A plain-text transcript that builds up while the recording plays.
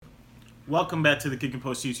Welcome back to the Kick and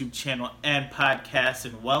Post YouTube channel and podcast,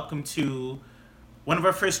 and welcome to one of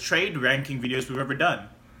our first trade ranking videos we've ever done.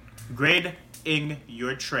 Grading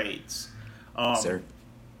your trades. Sir,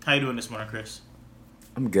 How you doing this morning, Chris?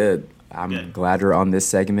 I'm good. I'm Good. glad we're on this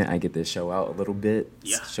segment. I get to show out a little bit,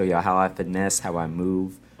 Yeah. show y'all how I finesse, how I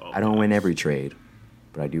move. Oh, I don't win gosh. every trade,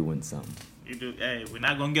 but I do win some. You do. Hey, we're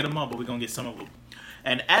not gonna get them all, but we're gonna get some of them.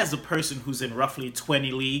 And as a person who's in roughly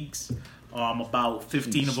 20 leagues, about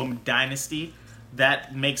 15 of them Dynasty,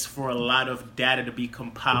 that makes for a lot of data to be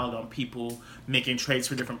compiled on people making trades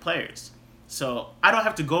for different players. So I don't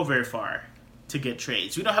have to go very far to get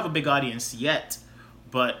trades. We don't have a big audience yet,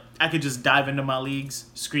 but I could just dive into my leagues,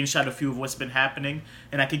 screenshot a few of what's been happening,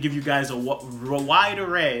 and I could give you guys a wide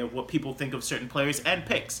array of what people think of certain players and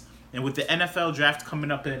picks. And with the NFL draft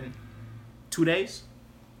coming up in 2 days,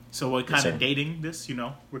 so we're kind of sir. dating this,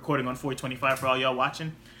 recording on 425 for all y'all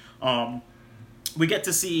watching. We get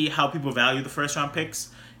to see how people value the first round picks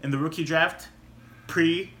in the rookie draft,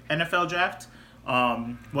 pre NFL draft.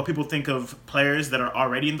 What people think of players that are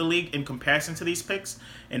already in the league in comparison to these picks,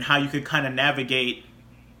 and how you could kind of navigate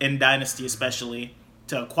in Dynasty, especially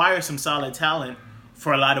to acquire some solid talent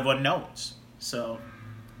for a lot of unknowns. So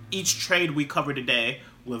each trade we cover today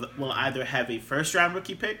will either have a first round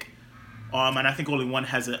rookie pick, and I think only one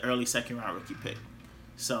has an early second round rookie pick.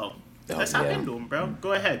 So let's hop yeah. into them, bro.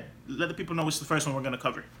 Go ahead. Let the people know what's the first one we're going to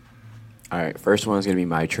cover. All right, first one is going to be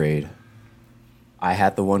my trade. I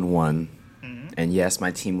had the 1-1, and yes,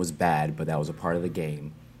 my team was bad, but that was a part of the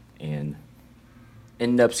game. And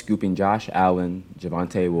ended up scooping Josh Allen,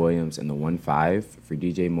 Javonte Williams, and the 1-5 for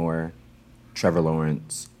DJ Moore, Trevor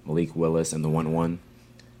Lawrence, Malik Willis, and the 1-1.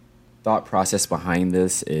 Thought process behind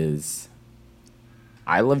this is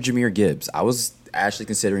I love Jahmyr Gibbs. I was actually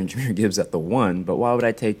considering Jahmyr Gibbs at the 1, but why would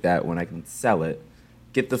I take that when I can sell it,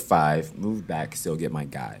 get the 5, move back, still get my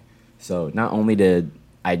guy? So not only did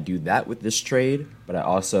I do that with this trade, but I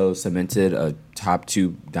also cemented a top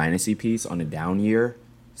 2 dynasty piece on a down year.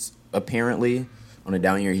 Apparently, on a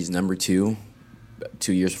down year, he's number 2.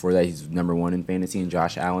 2 years before that, he's number 1 in fantasy in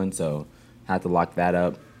Josh Allen, so had to lock that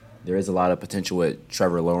up. There is a lot of potential with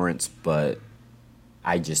Trevor Lawrence, but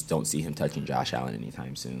I just don't see him touching Josh Allen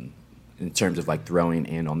anytime soon in terms of like throwing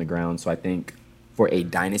and on the ground. So I think for a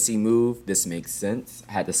dynasty move, this makes sense.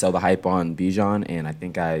 I had to sell the hype on Bijan, and I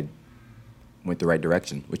think I went the right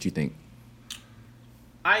direction. What you think?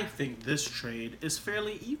 I think this trade is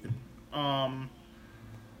fairly even.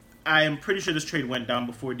 I am pretty sure this trade went down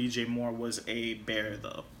before DJ Moore was a Bear,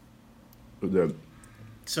 though. The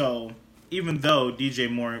So even though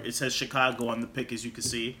DJ Moore, it says Chicago on the pick, as you can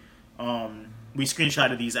see, we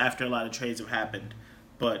screenshotted these after a lot of trades have happened.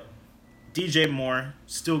 But DJ Moore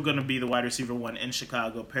still going to be the wide receiver 1 in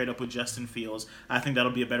Chicago, paired up with Justin Fields. I think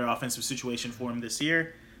that'll be a better offensive situation for him this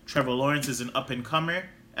year. Trevor Lawrence is an up-and-comer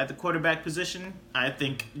at the quarterback position. I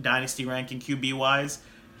think dynasty ranking QB-wise,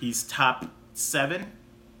 he's top 7.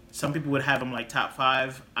 Some people would have him like top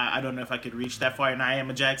 5. I don't know if I could reach that far, and I am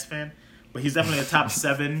a Jags fan. But he's definitely a top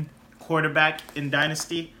 7 quarterback in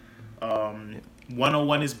dynasty.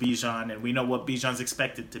 101 is Bijan, and we know what Bijan's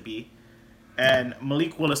expected to be. And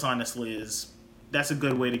Malik Willis, honestly, that's a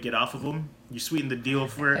good way to get off of him. You sweeten the deal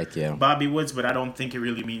for Heck yeah. Bobby Woods, but I don't think it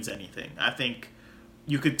really means anything. I think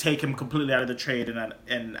you could take him completely out of the trade,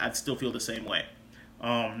 and I'd still feel the same way.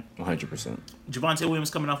 100%. Javonte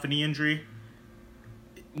Williams coming off a knee injury.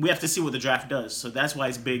 We have to see what the draft does. So that's why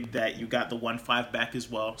it's big that you got the 1-5 back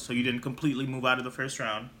as well. So you didn't completely move out of the first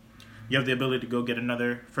round. You have the ability to go get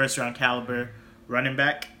another first-round caliber running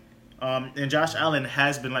back. And Josh Allen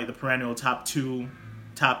has been like the perennial top 2,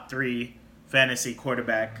 top 3 fantasy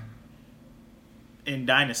quarterback in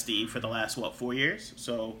Dynasty for the last, 4 years?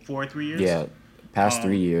 So 4 or 3 years? Yeah, past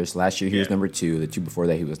 3 years. Last year he was yeah. number 2. The 2 before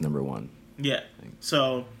that he was number 1. Yeah.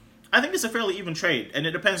 So I think it's a fairly even trade, and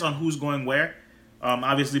it depends on who's going where.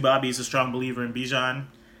 Obviously, Bobby's a strong believer in Bijan,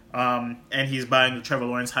 and he's buying the Trevor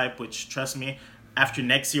Lawrence hype, which, trust me, after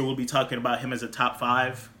next year we'll be talking about him as a top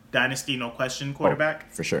 5 dynasty, no question, quarterback.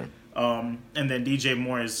 Oh, for sure. And then DJ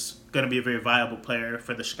Moore is going to be a very viable player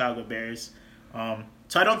for the Chicago Bears.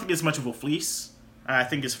 So I don't think it's much of a fleece. I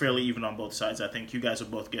think it's fairly even on both sides. I think you guys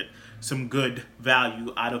will both get some good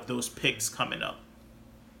value out of those picks coming up.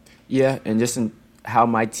 Yeah, and just in how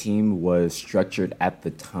my team was structured at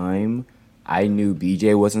the time, I knew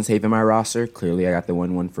BJ wasn't safe in my roster. Clearly, I got the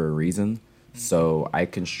 1-1 for a reason. So I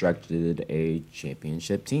constructed a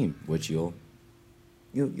championship team, which you'll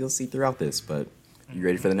see throughout this. But you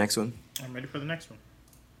ready for the next one? I'm ready for the next one.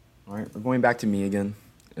 All right, we're going back to me again.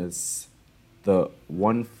 It's the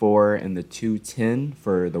 1-4 and the 2-10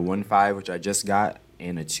 for the 1-5, which I just got,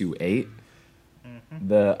 and a 2-8.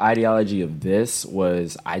 The ideology of this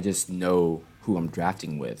was I just know who I'm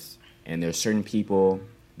drafting with. And there's certain people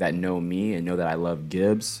that know me and know that I love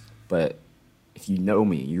Gibbs, but if you know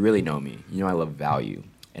me, you really know me, you know I love value.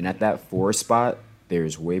 And at that 4 spot,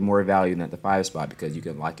 there's way more value than at the 5 spot because you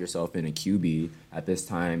can lock yourself in a QB. At this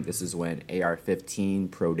time, this is when AR-15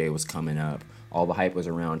 Pro Day was coming up. All the hype was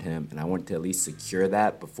around him, and I wanted to at least secure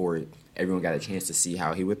that before everyone got a chance to see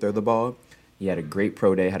how he would throw the ball. He had a great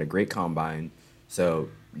Pro Day, had a great combine, so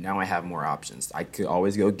now I have more options. I could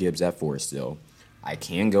always go Gibbs at 4 still. I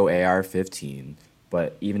can go AR-15,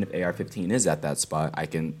 but even if AR-15 is at that spot, I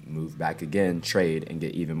can move back again, trade, and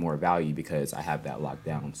get even more value because I have that locked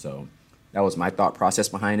down. So that was my thought process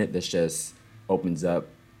behind it. This just opens up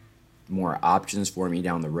more options for me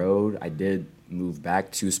down the road. I did move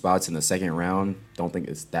back 2 spots in the second round. Don't think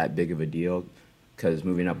it's that big of a deal because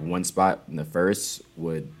moving up 1 spot in the first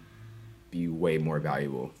would be way more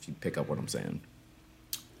valuable if you pick up what I'm saying.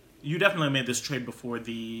 You definitely made this trade before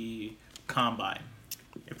the combine,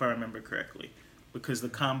 if I remember correctly, because the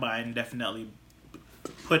combine definitely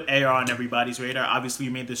put AR on everybody's radar. Obviously,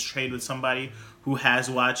 you made this trade with somebody who has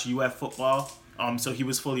watched UF football, so he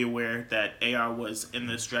was fully aware that AR was in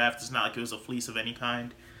this draft. It's not like it was a fleece of any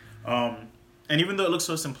kind. And even though it looks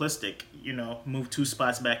so simplistic, move 2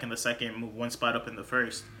 spots back in the second, move 1 spot up in the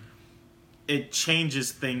first, it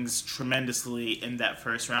changes things tremendously in that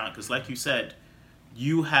first round. Because like you said,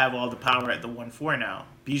 you have all the power at the 1-4 now.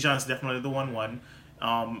 Bijan's definitely the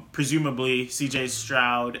 1-1. Presumably, CJ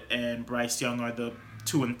Stroud and Bryce Young are the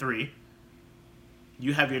 2 and 3.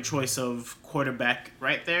 You have your choice of quarterback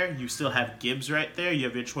right there. You still have Gibbs right there. You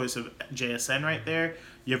have your choice of JSN right there.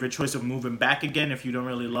 You have your choice of moving back again if you don't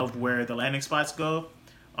really love where the landing spots go.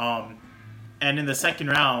 And in the second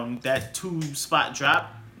round, that 2-spot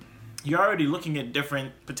drop, you're already looking at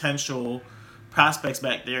different potential prospects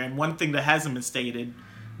back there. And one thing that hasn't been stated,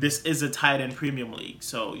 this is a tight end premium league.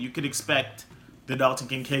 So you could expect the Dalton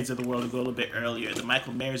Kincaids of the world to go a little bit earlier, the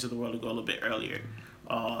Michael Mayers of the world to go a little bit earlier.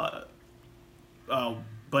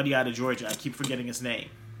 Buddy out of Georgia, I keep forgetting his name,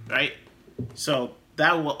 right? So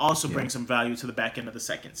that will also bring some value to the back end of the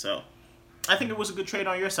second. So I think it was a good trade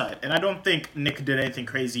on your side. And I don't think Nick did anything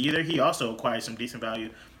crazy either. He also acquired some decent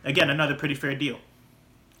value. Again, another pretty fair deal.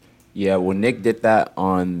 Yeah, well, Nick did that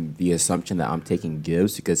on the assumption that I'm taking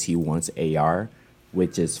Gibbs because he wants AR,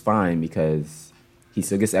 which is fine because he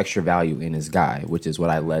still gets extra value in his guy, which is what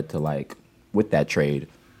I led to, with that trade.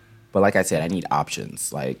 But like I said, I need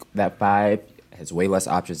options. That 5 has way less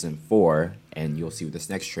options than 4, and you'll see with this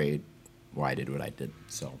next trade why I did what I did.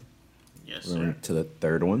 So yes, we're sir. to the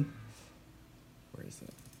third one. Where is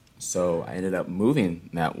that? So I ended up moving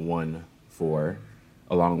that 1-4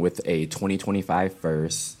 along with a 2025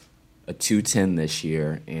 first, a 2-10 this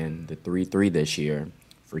year, and the 3-3 this year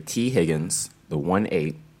for T. Higgins, the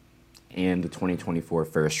 1-8, and the 2024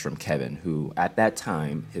 first from Kevin, who at that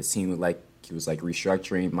time, his team looked like he was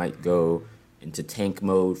restructuring, might go into tank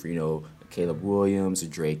mode for, Caleb Williams or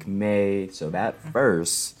Drake May. So that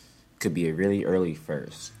first could be a really early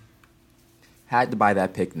first. Had to buy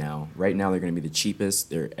that pick now. Right now, they're going to be the cheapest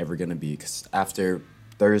they're ever going to be because after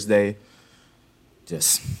Thursday,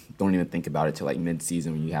 just don't even think about it till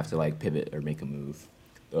mid-season when you have to pivot or make a move.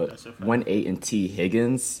 The 1-8 and T.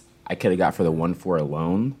 Higgins, I could have got for the 1-4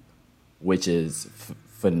 alone, which is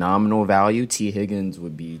phenomenal value. T. Higgins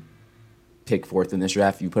would be pick 4th in this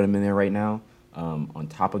draft if you put him in there right now. On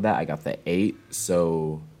top of that, I got the 8.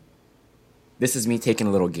 So this is me taking a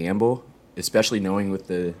little gamble, especially knowing with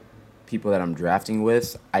the people that I'm drafting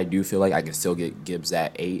with. I do feel like I can still get Gibbs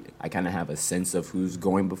at 8. I kind of have a sense of who's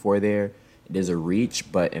going before there. It is a reach,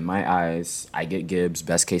 but in my eyes, I get Gibbs,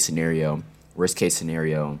 best case scenario. Worst case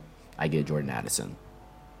scenario, I get Jordan Addison.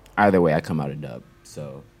 Either way, I come out a dub.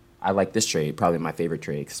 So I like this trade, probably my favorite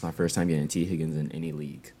trade, because it's my first time getting T. Higgins in any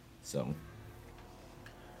league. So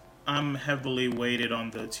I'm heavily weighted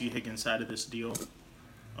on the T. Higgins side of this deal.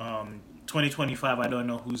 2025, I don't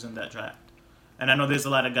know who's in that draft. And I know there's a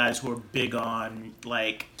lot of guys who are big on,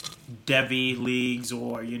 Devy leagues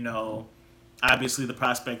or, obviously the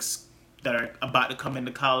prospects that are about to come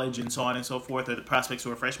into college and so on and so forth, or the prospects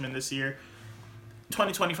who are freshmen this year.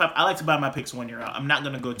 2025, I like to buy my picks 1 year out. I'm not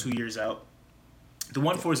going to go 2 years out. The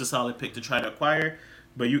 1-4 is a solid pick to try to acquire,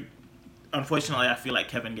 but unfortunately, I feel like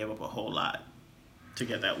Kevin gave up a whole lot to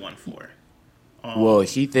get that 1-4. Well,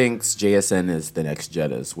 he thinks JSN is the next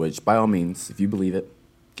Jettas, which by all means, if you believe it,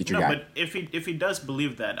 get your guy. No, but if he does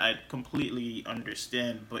believe that, I completely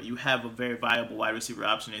understand. But you have a very viable wide receiver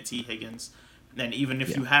option in T. Higgins. And even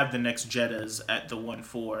if you have the next Jettas at the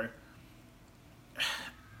 1-4,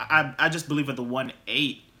 I just believe at the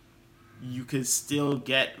 1-8, you could still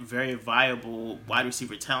get very viable wide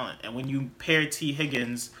receiver talent. And when you pair T.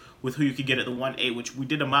 Higgins with who you could get at the 1-8, which we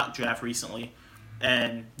did a mock draft recently,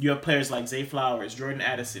 and you have players like Zay Flowers, Jordan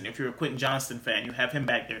Addison. If you're a Quentin Johnston fan, you have him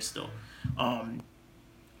back there still.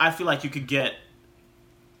 I feel like you could get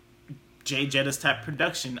Jay Jettas type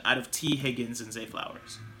production out of T. Higgins and Zay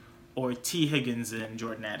Flowers, or T. Higgins and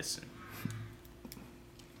Jordan Addison.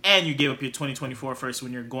 And you gave up your 2024 first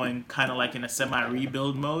when you're going kind of like in a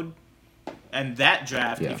semi-rebuild mode. And that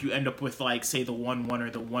draft, if you end up with, like, say, the 1-1 or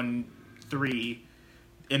the 1-3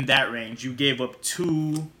 in that range, you gave up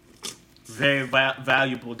two very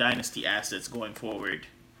valuable dynasty assets going forward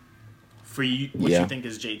for you, what you think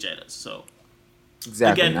is Jay Jettas. So,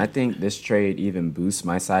 exactly. Again, and I think this trade even boosts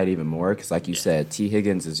my side even more because, like you said, T.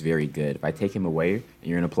 Higgins is very good. If I take him away and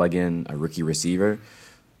you're going to plug in a rookie receiver,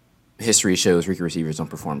 history shows rookie receivers don't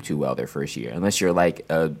perform too well their first year. Unless you're like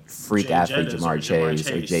a freak athlete, Jamar Chase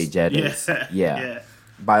or Jay Jettas. Yeah.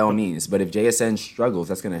 By all means. But if JSN struggles,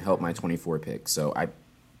 that's going to help my 24 pick. So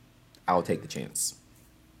I'll take the chance.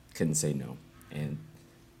 Couldn't say no. And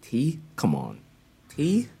T, come on.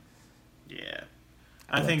 T? Yeah.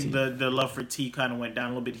 I think the love for T kind of went down a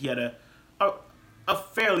little bit. He had a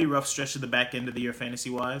fairly rough stretch at the back end of the year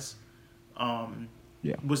fantasy-wise.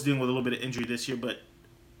 Was dealing with a little bit of injury this year, but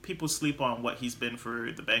people sleep on what he's been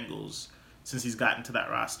for the Bengals since he's gotten to that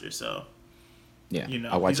roster. So,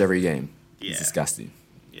 I watch every game. He's disgusting.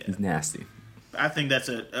 Yeah. He's nasty. I think that's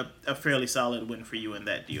a fairly solid win for you in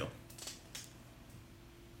that deal.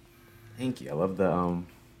 Thank you. I love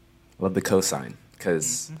the cosign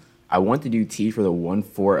because I want to do T for the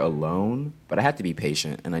 1-4 alone, but I had to be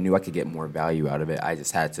patient, and I knew I could get more value out of it. I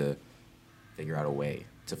just had to figure out a way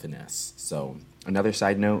to finesse. So, another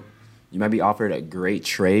side note. You might be offered a great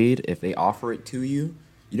trade. If they offer it to you,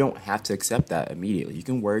 you don't have to accept that immediately. You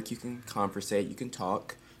can work, you can conversate, you can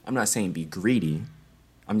talk. I'm not saying be greedy.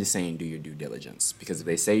 I'm just saying do your due diligence. Because if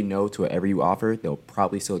they say no to whatever you offer, they'll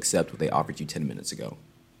probably still accept what they offered you 10 minutes ago.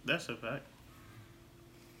 That's a fact.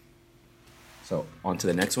 So, on to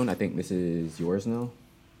the next one. I think this is yours now.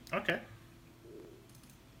 Okay.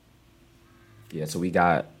 Yeah, so we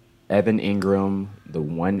got Evan Ingram, the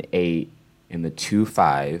 1-8, and the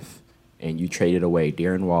 2-5. And you traded away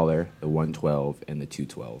Darren Waller, the 1-12, and the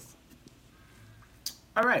 2-12.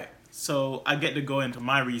 All right. So I get to go into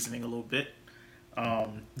my reasoning a little bit.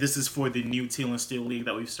 This is for the new Teal and Steel League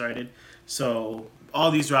that we've started. So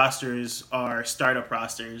all these rosters are startup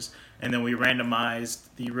rosters, and then we randomized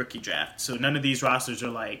the rookie draft. So none of these rosters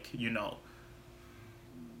are like,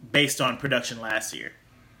 based on production last year.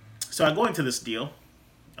 So I go into this deal.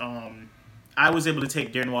 I was able to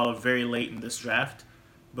take Darren Waller very late in this draft,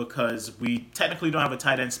 because we technically don't have a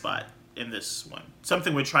tight end spot in this one.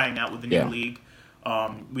 Something we're trying out with the new league.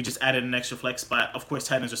 We just added an extra flex spot. Of course,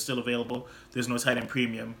 tight ends are still available. There's no tight end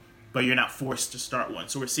premium, but you're not forced to start one.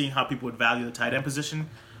 So we're seeing how people would value the tight end position.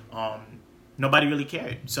 Nobody really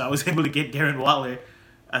cared. So I was able to get Darren Waller,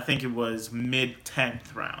 I think it was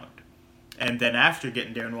mid-10th round. And then after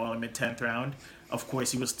getting Darren Waller mid-10th round, of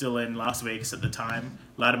course, he was still in Las Vegas at the time.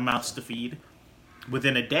 A lot of mouths to feed.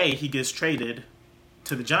 Within a day, he gets traded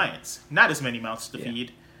to the Giants. Not as many mouths to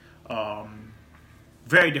feed.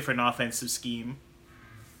 Very different offensive scheme.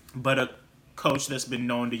 But a coach that's been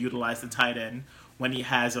known to utilize the tight end when he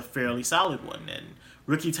has a fairly solid one. And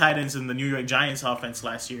rookie tight ends in the New York Giants offense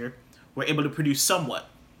last year were able to produce somewhat.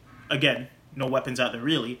 Again, no weapons out there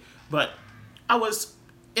really. But I was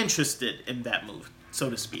interested in that move, so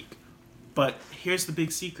to speak. But here's the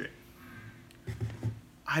big secret.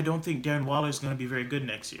 I don't think Darren Waller is going to be very good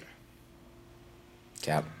next year.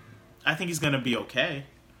 Cap. I think he's going to be okay.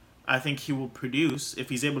 I think he will produce. If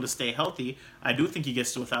he's able to stay healthy, I do think he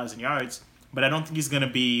gets to 1,000 yards. But I don't think he's going to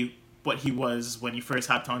be what he was when he first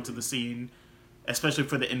hopped onto the scene, especially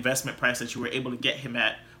for the investment price that you were able to get him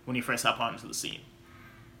at when he first hopped onto the scene.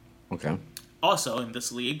 Okay. Also, in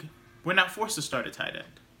this league, we're not forced to start a tight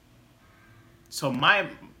end. So my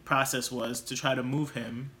process was to try to move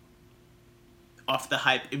him off the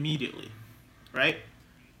hype immediately, right?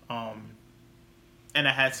 And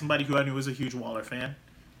I had somebody who I knew was a huge Waller fan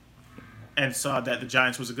and saw that the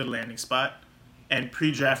Giants was a good landing spot. And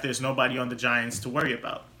pre-draft, there's nobody on the Giants to worry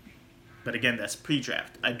about. But again, that's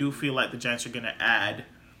pre-draft. I do feel like the Giants are going to add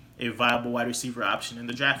a viable wide receiver option in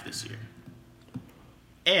the draft this year.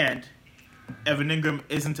 And Evan Ingram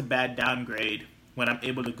isn't a bad downgrade when I'm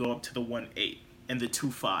able to go up to the 1-8 and the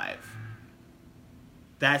 2-5.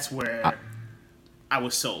 That's where I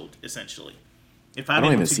was sold, essentially. If I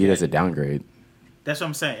don't even see it as a downgrade. That's what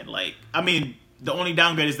I'm saying. The only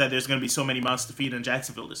downgrade is that there's going to be so many mouths to feed in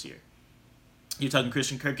Jacksonville this year. You're talking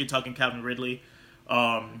Christian Kirk, you're talking Calvin Ridley.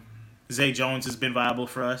 Zay Jones has been viable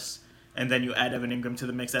for us. And then you add Evan Ingram to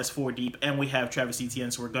the mix. That's 4 deep. And we have Travis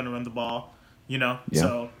Etienne, so we're going to run the ball. Yeah.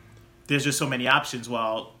 So there's just so many options.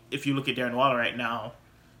 While if you look at Darren Waller right now,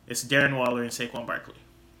 it's Darren Waller and Saquon Barkley.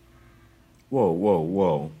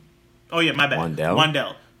 Whoa. Oh yeah, my bad.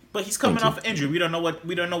 Wandell. But he's coming off an injury. We don't know what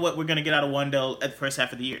we're gonna get out of Wandell at the first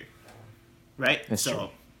half of the year. Right? That's true.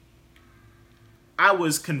 I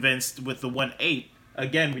was convinced with the 1-8,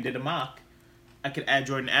 again, we did a mock. I could add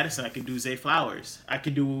Jordan Addison, I could do Zay Flowers. I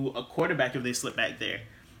could do a quarterback if they slip back there.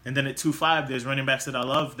 And then at 2-5, there's running backs that I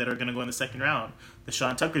love that are going to go in the second round. The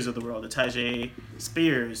Sean Tuckers of the world, the Tajay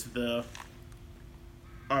Spears,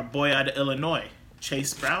 our boy out of Illinois,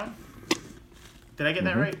 Chase Brown. Did I get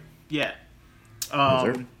that right? Yeah.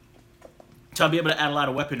 So I'll be able to add a lot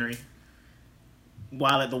of weaponry.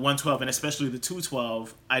 While at the 112 and especially the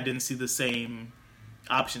 212, I didn't see the same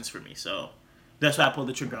options for me. So that's why I pulled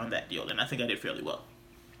the trigger on that deal, and I think I did fairly well.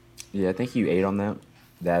 Yeah, I think you ate on that.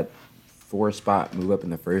 That 4-spot move up in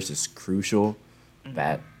the first is crucial. Mm-hmm.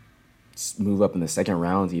 That move up in the second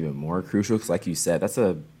round is even more crucial because, like you said, that's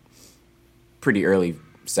a pretty early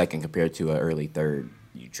second compared to an early third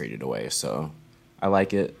you traded away. So I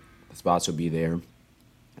like it. The spots will be there.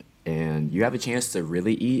 And you have a chance to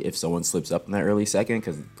really eat if someone slips up in that early second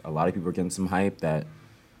because a lot of people are getting some hype that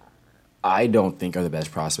I don't think are the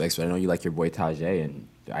best prospects. But I know you like your boy Tajay, and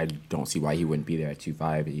I don't see why he wouldn't be there at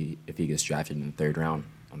 2-5 if he gets drafted in the third round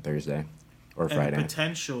on Thursday or Friday. And the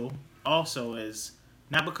potential also is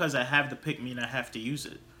not because I have the pick mean I have to use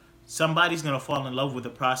it. Somebody's going to fall in love with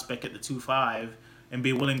the prospect at the 2-5 and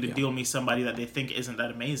be willing to deal me somebody that they think isn't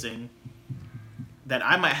that amazing that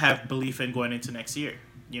I might have belief in going into next year.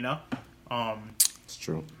 It's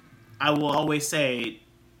true. I will always say,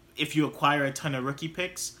 if you acquire a ton of rookie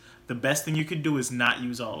picks, the best thing you could do is not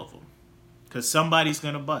use all of them, because somebody's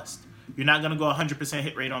gonna bust. You're not gonna go 100%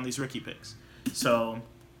 hit rate on these rookie picks. So,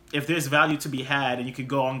 if there's value to be had, and you could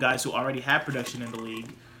go on guys who already have production in the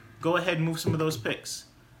league, go ahead and move some of those picks.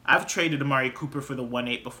 I've traded Amari Cooper for the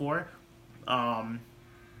 1-8 before. Other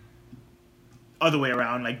way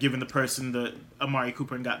around, like giving the person the Amari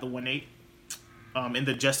Cooper and got the 1-8. In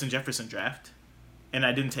the Justin Jefferson draft. And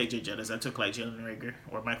I didn't take Jay Jettis. I took like Jalen Reagor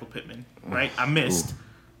or Michael Pittman. Right? I missed.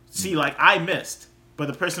 See, I missed. But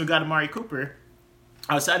the person who got Amari Cooper,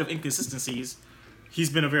 outside of inconsistencies, he's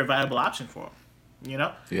been a very viable option for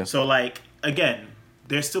him. Yeah. So, again,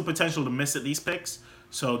 there's still potential to miss at these picks.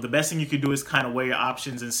 So the best thing you could do is kind of weigh your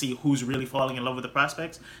options and see who's really falling in love with the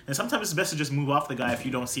prospects. And sometimes it's best to just move off the guy if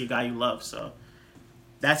you don't see a guy you love. So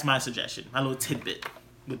that's my suggestion. My little tidbit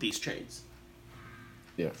with these trades.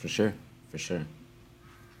 Yeah, for sure. All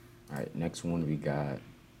right, next one we got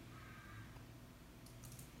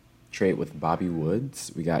trade with Bobby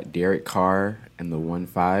Woods. We got Derek Carr and the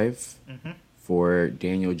 1-5 for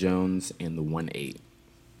Daniel Jones and the 1-8.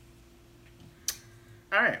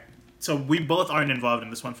 All right, so we both aren't involved in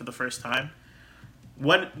this one for the first time.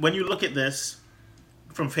 When you look at this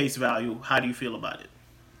from face value, how do you feel about it?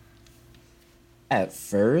 At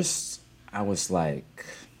first, I was like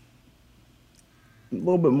a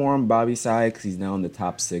little bit more on Bobby's side because he's now in the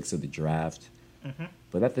top 6 of the draft.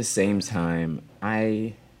 But at the same time,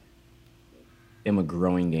 I am a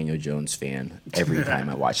growing Daniel Jones fan every time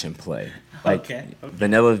I watch him play. Okay.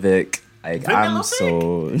 Vanilla Vic, I'm Vic?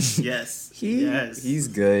 so... Yes. He's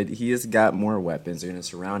good. He has got more weapons. They're going to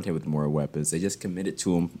surround him with more weapons. They just committed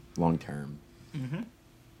to him long term.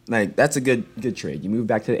 That's a good trade. You move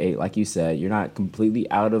back to the 8, like you said. You're not completely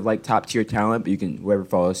out of top tier talent, but you can whoever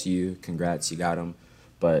follows you, congrats, you got him.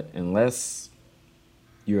 But unless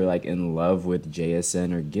you're in love with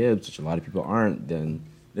JSN or Gibbs, which a lot of people aren't, then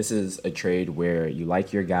this is a trade where you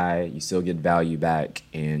like your guy, you still get value back,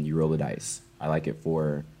 and you roll the dice. I like it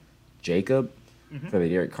for Jacob, for the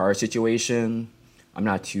Derek Carr situation. I'm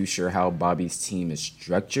not too sure how Bobby's team is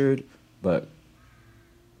structured, but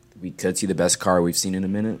we could see the best Carr we've seen in a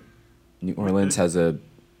minute. New Orleans has a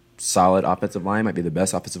solid offensive line, might be the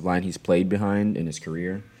best offensive line he's played behind in his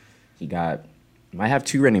career. Might have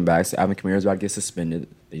 2 running backs. Alvin Kamara's about to get suspended.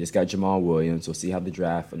 They just got Jamal Williams. We'll see how the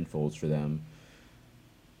draft unfolds for them.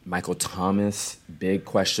 Michael Thomas, big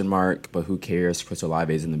question mark, but who cares? Chris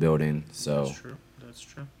Olave's in the building. So That's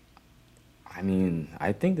true. I mean,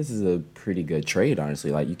 I think this is a pretty good trade,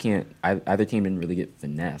 honestly. You can't... Either team didn't really get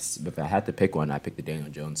finessed, but if I had to pick one, I'd pick the Daniel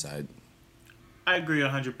Jones side. I agree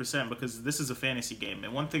 100% because this is a fantasy game.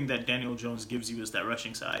 And one thing that Daniel Jones gives you is that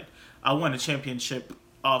rushing side. I won a championship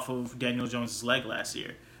off of Daniel Jones' leg last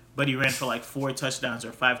year, but he ran for 4 touchdowns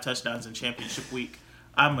or 5 touchdowns in championship week.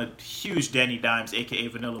 I'm a huge Danny Dimes, a.k.a.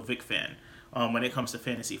 Vanilla Vic fan when it comes to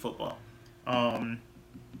fantasy football.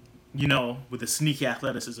 with the sneaky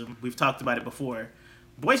athleticism. We've talked about it before.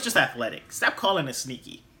 Boy's just athletic. Stop calling it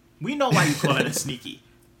sneaky. We know why you call it sneaky,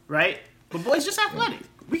 right? But Boy's just athletic.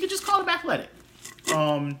 We could just call him athletic.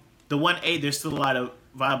 The 1-8, there's still a lot of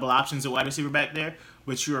viable options at wide receiver back there,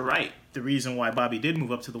 but you're right. The reason why Bobby did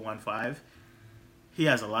move up to the 1-5, he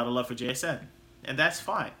has a lot of love for JSN, and that's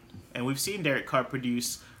fine. And we've seen Derek Carr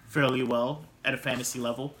produce fairly well at a fantasy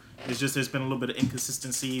level. It's just there's been a little bit of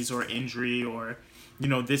inconsistencies or injury or,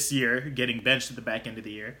 this year getting benched at the back end of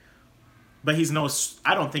the year. But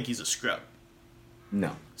I don't think he's a scrub.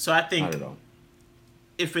 No. So I think not at all.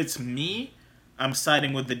 If it's me, I'm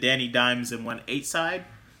siding with the Danny Dimes and 1-8 side,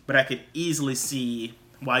 but I could easily see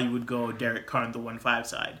why you would go Derek Carr on the 1-5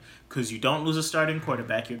 side, because you don't lose a starting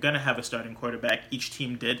quarterback. You're gonna have a starting quarterback. Each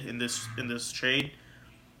team did in this trade,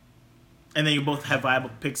 and then you both have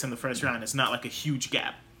viable picks in the first round. It's not like a huge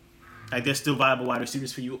gap. Like there's still viable wide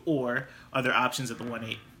receivers for you or other options at the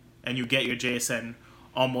 1-8, and you get your JSN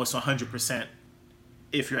almost 100%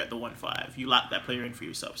 if you're at the 1-5. You lock that player in for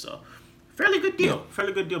yourself. So fairly good deal. Yeah.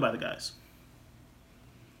 Fairly good deal by the guys.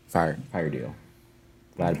 Fire deal.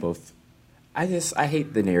 Glad both. I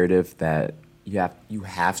hate the narrative that you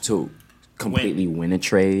have to completely win a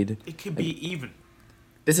trade. It could be even.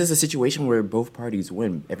 This is a situation where both parties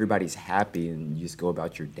win. Everybody's happy, and you just go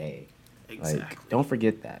about your day. Exactly. Don't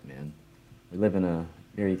forget that, man. We live in a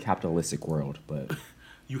very capitalistic world, but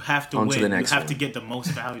you have to win. You have to get the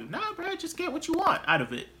most value. Nah, bro, just get what you want out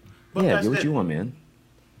of it. But get what you want, man.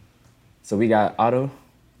 So we got Otto.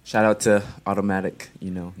 Shout out to Automatic,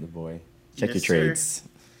 the boy. Check your trades. Sir.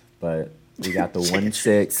 But we got the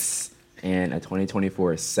 1-6 and a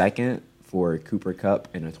 2024 second for Cooper Kupp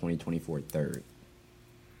and a 2024 third.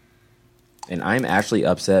 And I'm actually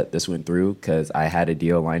upset this went through because I had a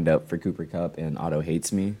deal lined up for Cooper Kupp and Otto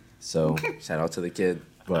hates me. So shout out to the kid.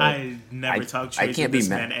 But I never talk trades with this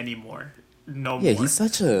man anymore. No more. Yeah, he's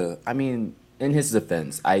such a... I mean, in his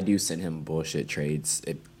defense, I do send him bullshit trades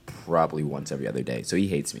probably once every other day. So he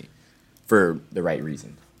hates me for the right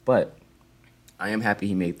reason. But I am happy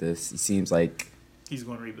he made this. He seems like he's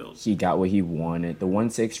going to rebuild. He got what he wanted. The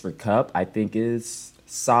 1-6 for Kupp, I think, is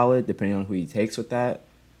solid, depending on who he takes with that.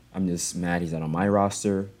 I'm just mad he's not on my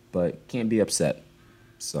roster, but can't be upset.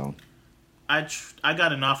 So I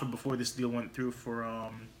got an offer before this deal went through for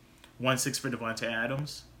 1-6 for Devontae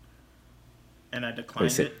Adams, and I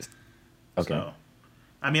declined it. Okay. So,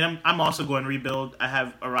 I mean, I'm also going to rebuild. I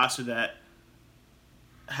have a roster that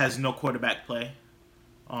has no quarterback play.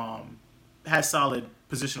 Has solid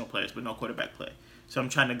positional players, but no quarterback play. So I'm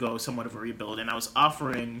trying to go somewhat of a rebuild. And I was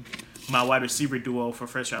offering my wide receiver duo for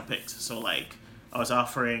first-round picks. So, I was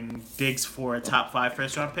offering Diggs for a top 5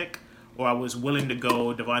 first-round pick, or I was willing to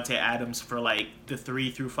go Devontae Adams for, the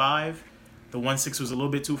 3 through 5. The 1-6 was a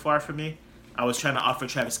little bit too far for me. I was trying to offer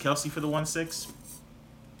Travis Kelce for the 1-6.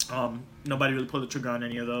 Nobody really pulled the trigger on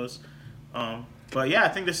any of those. But, yeah, I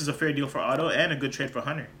think this is a fair deal for Otto and a good trade for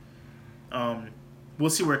Hunter. We'll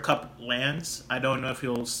see where Kupp lands. I don't know if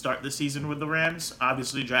he'll start the season with the Rams.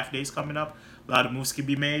 Obviously, draft day's coming up. A lot of moves can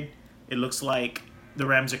be made. It looks like the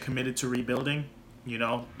Rams are committed to rebuilding.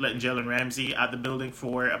 Letting Jalen Ramsey out the building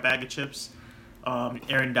for a bag of chips.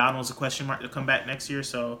 Aaron Donald's a question mark to come back next year,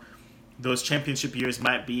 so those championship years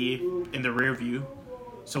might be in the rear view.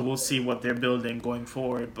 So we'll see what they're building going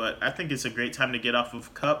forward. But I think it's a great time to get off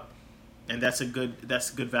of Kupp, and that's a good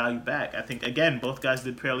value back. I think, again, both guys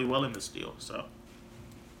did fairly well in this deal. So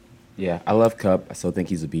yeah, I love Kupp. I still think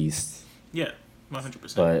he's a beast. Yeah,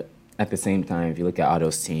 100%. But at the same time, if you look at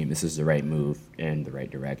Otto's team, this is the right move in the right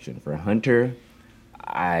direction. For Hunter,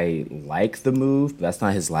 I like the move, but that's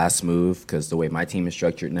not his last move because the way my team is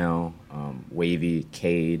structured now, Wavy,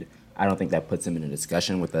 Cade, I don't think that puts him in a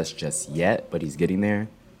discussion with us just yet, but he's getting there.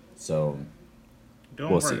 So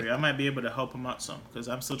don't worry, I might be able to help him out some because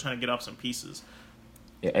I'm still trying to get off some pieces.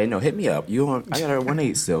 Yeah, hey, no, hit me up. I got a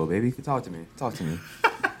 1-8 still, baby. Talk to me.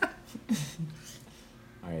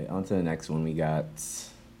 All right, on to the next one. We got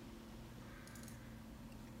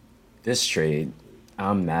this trade.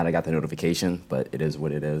 I'm mad I got the notification, but it is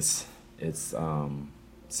what it is. It's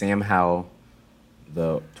Sam Howell,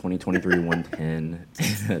 the 2023 110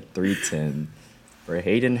 and 310 for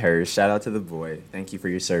Hayden Hurst. Shout out to the boy. Thank you for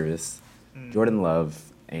your service. Jordan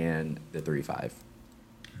Love and the 3-5.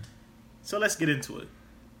 So let's get into it.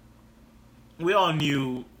 We all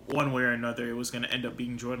knew one way or another it was going to end up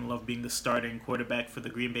being Jordan Love being the starting quarterback for the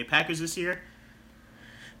Green Bay Packers this year.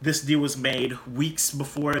 This deal was made weeks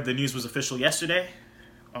before the news was official yesterday.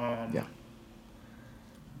 Yeah.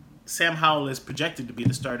 Sam Howell is projected to be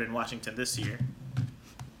the starter in Washington this year.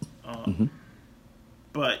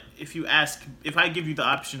 But if I give you the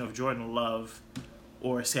option of Jordan Love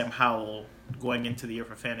or Sam Howell going into the year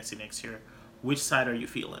for fantasy next year, which side are you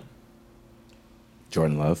feeling?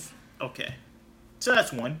 Jordan Love. Okay. So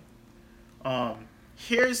that's one.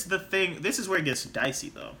 Here's the thing. This is where it gets dicey,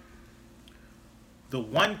 though. The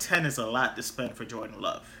 110 is a lot to spend for Jordan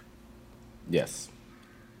Love. Yes.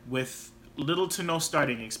 With little to no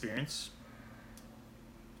starting experience,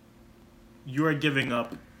 you are giving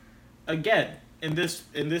up, again, in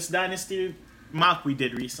this Dynasty mock we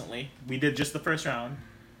did recently, we did just the first round,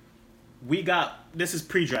 we got, this is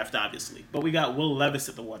pre-draft obviously, but we got Will Levis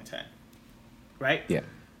at the 110, right? Yeah.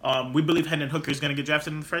 We believe Hendon Hooker is going to get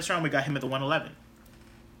drafted in the first round. We got him at the 111.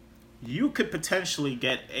 You could potentially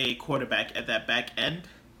get a quarterback at that back end.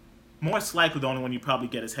 Most likely, the only one you probably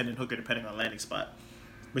get is Hendon Hooker, depending on landing spot.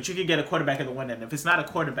 But you could get a quarterback at the one end. If it's not a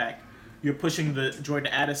quarterback, you're pushing the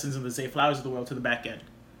Jordan Addisons and the Zay Flowers of the world to the back end.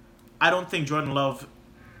 I don't think Jordan Love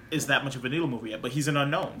is that much of a needle mover yet, but he's an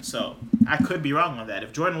unknown. So I could be wrong on that.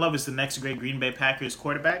 If Jordan Love is the next great Green Bay Packers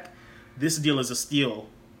quarterback, this deal is a steal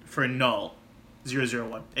for null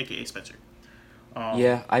 001, a.k.a. Spencer.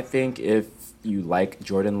 Yeah, I think if you like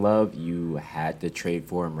Jordan Love, you had to trade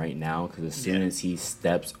for him right now because as soon as he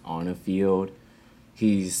steps on a field,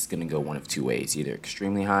 he's going to go one of two ways, either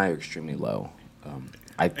extremely high or extremely low.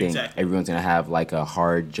 I think everyone's going to have like a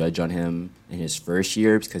hard judge on him in his first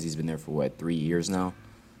year because he's been there for, 3 years now?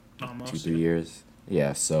 Almost. 2-3 years?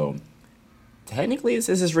 Yeah, so technically this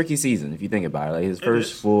is his rookie season if you think about it. Like his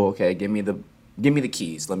first full, okay, give me the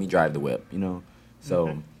keys, let me drive the whip,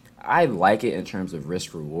 So I like it in terms of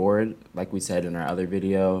risk reward. Like we said in our other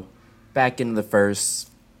video, back into the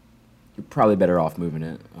first, you're probably better off moving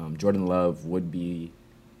it. Jordan Love would be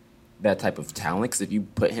that type of talent because if you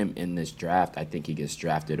put him in this draft, I think he gets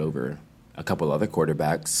drafted over a couple other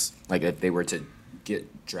quarterbacks. Like if they were to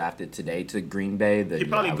get drafted today to Green Bay, then he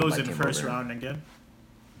probably goes in the first round again.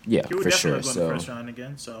 Yeah, he would for sure. Definitely go in the first round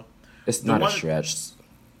again. So it's not a stretch.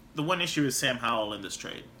 The one issue is Sam Howell in this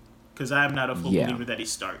trade. Because I am not a full believer that he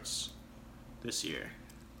starts this year.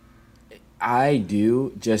 I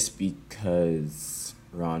do, just because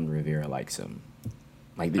Ron Rivera likes him.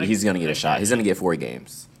 He's going to get a shot. He's going to get 4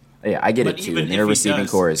 games. Yeah, I get it too. And their receiving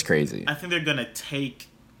core is crazy. I think they're going to take...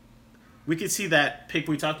 We could see that pick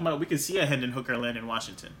we talked about. We could see a Hendon Hooker land in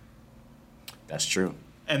Washington. That's true.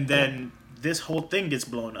 And then this whole thing gets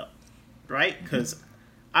blown up, right? Because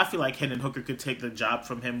I feel like Hendon Hooker could take the job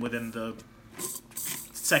from him within the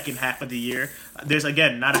second half of the year. There's,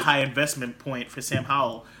 again, not a high investment point for Sam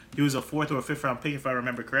Howell. He was a 4th or a 5th round pick, if I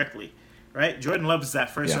remember correctly, right? Jordan Love is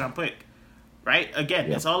that first round pick, right? Again,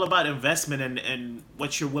 it's all about investment and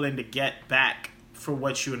what you're willing to get back for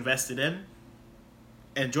what you invested in.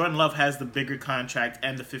 And Jordan Love has the bigger contract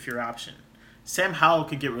and the 5th-year option. Sam Howell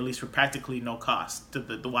could get released for practically no cost to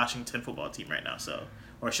the Washington football team right now,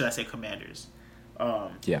 or should I say Commanders.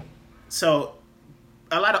 So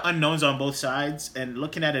a lot of unknowns on both sides, and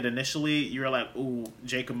looking at it initially, you're like, ooh,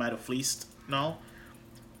 Jacob might have fleeced. No.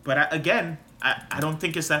 But I don't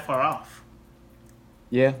think it's that far off.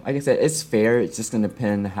 Yeah, like I said, it's fair. It's just going to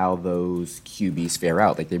depend how those QBs fare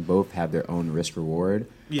out. Like, they both have their own risk-reward.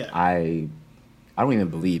 Yeah. I don't even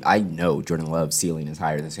believe, I know Jordan Love's ceiling is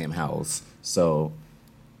higher than Sam Howell's. So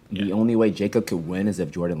the only way Jacob could win is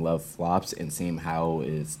if Jordan Love flops and Sam Howell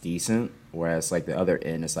is decent. Whereas, the other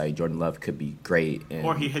end, it's like Jordan Love could be great.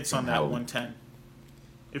 Or he hits on that 110.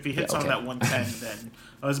 If he hits on that 110, then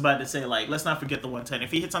I was about to say, let's not forget the 110.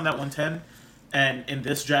 If he hits on that 110, and in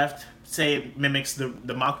this draft, say it mimics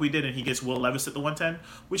the mock we did, and he gets Will Levis at the 110,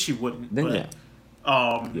 which he wouldn't. Then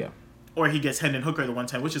or he gets Hendon Hooker at the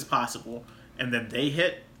 110, which is possible, and then they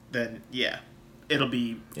hit, then it'll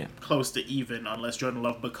be close to even unless Jordan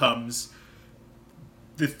Love becomes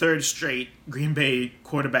the 3rd straight Green Bay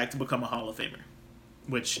quarterback to become a Hall of Famer.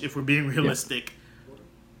 Which, if we're being realistic,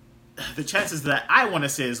 the chances that I want to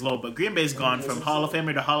say is low, but Green Bay's gone from Hall of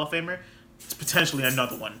Famer to Hall of Famer. It's potentially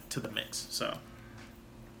another one to the mix. So,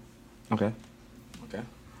 okay.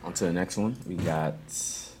 On to the next one. We got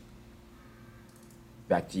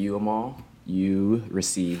back to you, Amal. You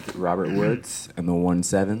received Robert Woods and the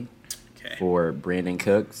 1-7 for Brandon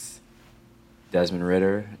Cooks, Desmond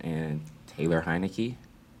Ridder, and Taylor Heineke.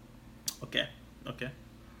 Okay.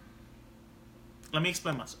 Let me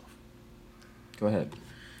explain myself. Go ahead.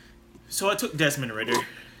 So I took Desmond Ridder.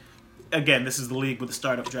 Again, this is the league with the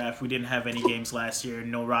startup draft. We didn't have any games last year.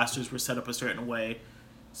 No rosters were set up a certain way.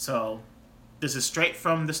 So this is straight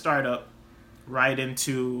from the startup right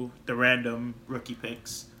into the random rookie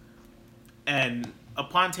picks. And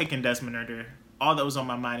upon taking Desmond Ridder, all that was on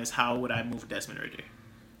my mind is how would I move Desmond Ridder?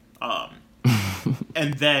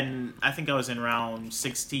 And then I think I was in round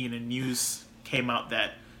 16 and news came out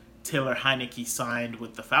that Taylor Heineke signed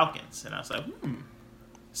with the Falcons. And I was like,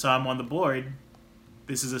 So I'm on the board.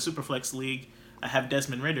 This is a Superflex league. I have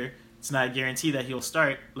Desmond Ridder. It's not a guarantee that he'll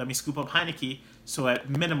start. Let me scoop up Heineke. So at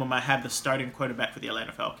minimum, I have the starting quarterback for the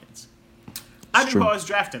Atlanta Falcons. I knew who I was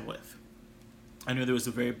drafting with. I knew there was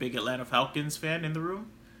a very big Atlanta Falcons fan in the room.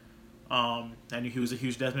 I knew he was a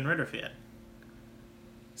huge Desmond Ridder fan.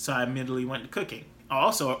 So I immediately went to cooking. I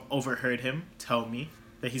also overheard him tell me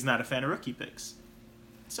that he's not a fan of rookie picks.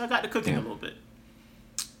 So I got to cooking a little bit.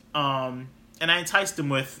 And I enticed him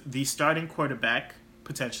with the starting quarterback,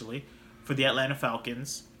 potentially, for the Atlanta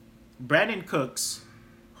Falcons. Brandon Cooks,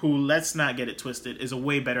 who, let's not get it twisted, is a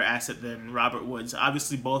way better asset than Robert Woods.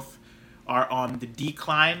 Obviously, both are on the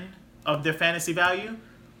decline of their fantasy value,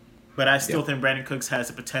 but I still think Brandon Cooks has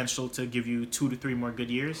the potential to give you 2 to 3 more good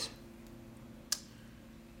years.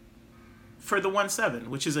 For the 1-7,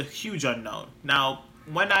 which is a huge unknown. Now,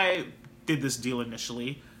 when I did this deal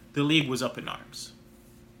initially, the league was up in arms.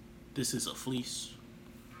 This is a fleece.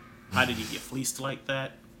 How did he get fleeced like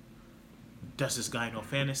that? Does this guy know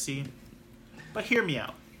fantasy? But hear me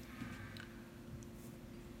out.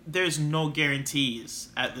 There's no guarantees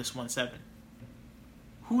at this 1-7.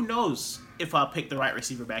 Who knows if I'll pick the right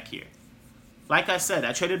receiver back here? Like I said,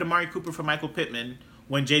 I traded Amari Cooper for Michael Pittman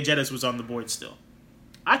when Jay Jettis was on the board still.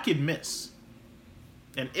 I could miss.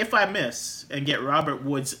 And if I miss and get Robert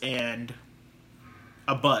Woods and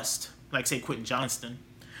a bust, like say Quentin Johnston.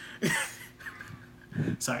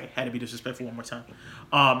 Sorry, had to be disrespectful one more time.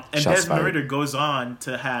 And Desmond Ridder goes on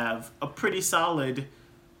to have a pretty solid,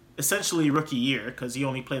 essentially rookie year, because he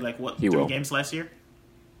only played 3 games last year.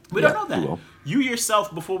 We don't know that. You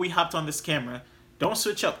yourself, before we hopped on this camera, don't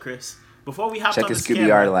switch up, Chris. Before we hopped on this camera, check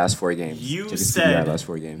his QBR the last 4 games. You said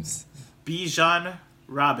Bijan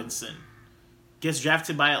Robinson gets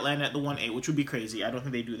drafted by Atlanta at the 1-8, which would be crazy. I don't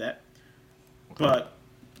think they do that. Okay. But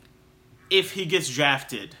if he gets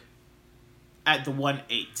drafted at the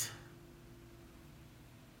 1-8,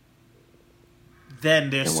 then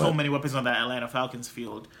there's so many weapons on that Atlanta Falcons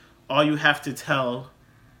field. All you have to tell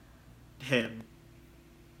him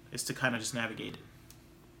is to kind of just navigate it.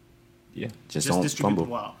 Yeah, just don't distribute fumble the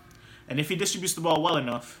ball. And if he distributes the ball well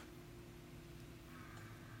enough,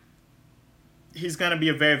 he's going to be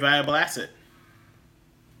a very valuable asset.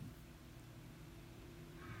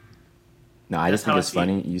 No, I just think it's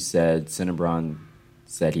funny. You said Cinnabron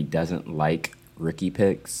said he doesn't like rookie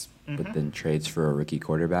picks, but then trades for a rookie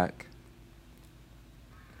quarterback.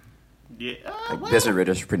 Yeah, Desmond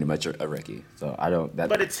Ridder's pretty much a rookie, so I don't.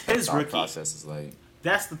 But it's his rookie. Process is like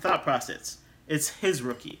that's the thought process. It's his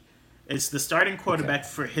rookie. It's the starting quarterback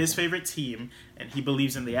for his favorite team, and he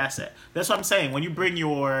believes in the asset. That's what I'm saying. When you bring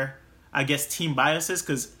your, I guess, team biases,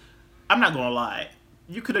 because I'm not gonna lie,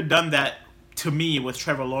 you could have done that to me with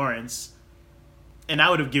Trevor Lawrence, and I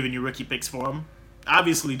would have given you rookie picks for him.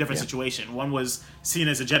 Obviously, different situation. One was seen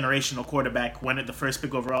as a generational quarterback, went at the first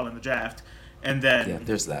pick overall in the draft, and then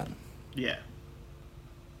there's that. Yeah.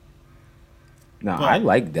 No, I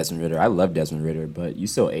like Desmond Ridder. I love Desmond Ridder, but you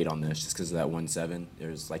still ate on this just because of that 1-7.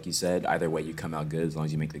 There's, like you said, either way you come out good as long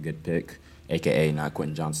as you make the good pick, a.k.a. not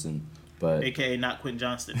Quentin Johnston. But a.k.a. not Quentin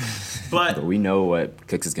Johnston. But we know what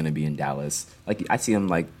Cooks is going to be in Dallas. Like, I see him,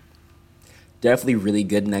 definitely really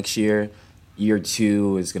good next year. Year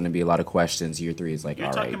 2 is going to be a lot of questions. Year 3 is all right,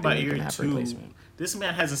 you're talking about year 2. Replacement. This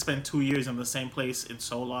man hasn't spent 2 years in the same place in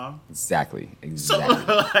so long. Exactly.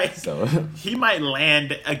 So, he might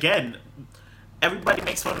land again. Everybody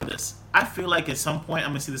makes fun of this. I feel like at some point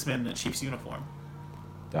I'm gonna see this man in a Chiefs uniform.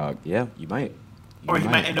 Dog, yeah, you might. Or he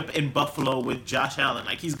might end up in Buffalo with Josh Allen.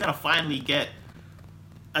 He's gonna finally get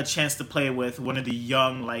a chance to play with one of the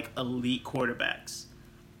young, elite quarterbacks.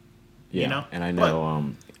 Yeah, you know? And I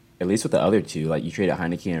know, at least with the other two, you traded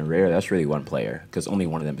Heineke and Ridder, that's really one player because only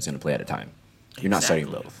one of them is gonna play at a time. You're not starting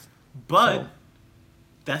both. But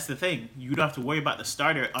that's the thing. You don't have to worry about the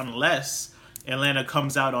starter unless Atlanta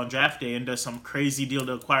comes out on draft day and does some crazy deal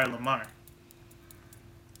to acquire Lamar.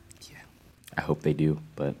 Yeah. I hope they do,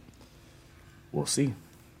 but we'll see.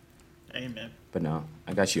 Amen. But no,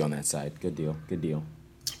 I got you on that side. Good deal.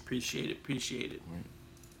 Appreciate it. All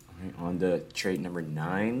right. On to trade number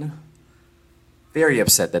 9. Very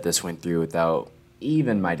upset that this went through without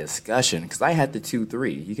even my discussion because I had the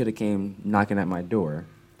 2-3. You could have came knocking at my door.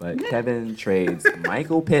 But Kevin trades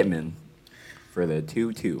Michael Pittman for the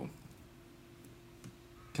 2-2.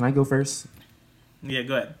 Can I go first? Yeah,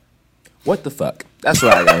 go ahead. What the fuck? That's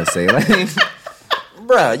what I gotta say.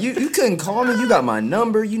 Bruh, you couldn't call me. You got my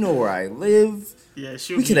number. You know where I live. Yeah,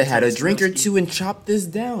 sure. We could have had a drink or two and chopped this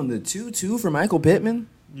down. The 2-2 for Michael Pittman.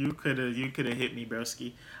 You could have hit me,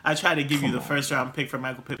 broski. I tried to give you the first round pick for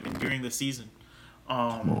Michael Pittman during the season.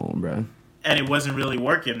 Come on, bro. And it wasn't really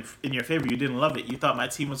working in your favor. You didn't love it. You thought my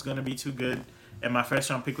team was going to be too good, and my first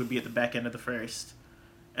round pick would be at the back end of the first.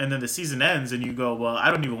 And then the season ends, and you go, well, I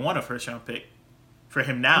don't even want a first round pick for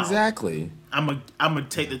him now. Exactly. I'm gonna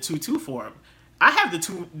take the 2-2 for him. I have the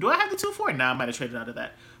 2. Do I have the 2 for him? Nah, I might have traded out of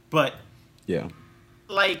that. But Yeah.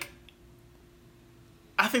 like,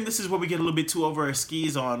 I think this is where we get a little bit too over our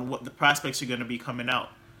skis on what the prospects are going to be coming out.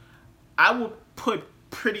 I will put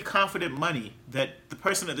pretty confident money that the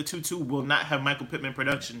person at the 2-2 will not have Michael Pittman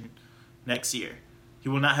production next year. He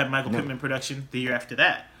will not have Michael Pittman production the year after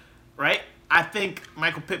that, right? I think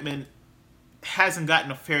Michael Pittman hasn't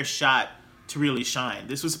gotten a fair shot to really shine.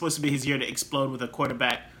 This was supposed to be his year to explode with a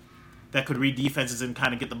quarterback that could read defenses and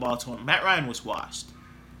kind of get the ball to him. Matt Ryan was washed.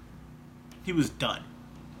 He was done.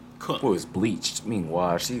 Cooked. What was bleached? I mean,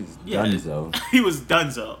 washed. He was donezo. He was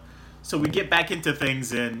donezo. So we get back into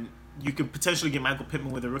things, and you could potentially get Michael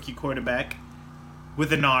Pittman with a rookie quarterback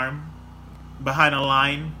with an arm behind a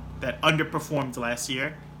line that underperformed last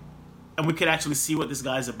year, and we could actually see what this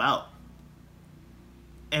guy's about.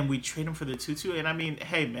 And we trade him for the 2-2, and I mean,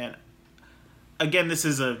 hey, man. Again, this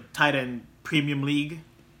is a tight end premium league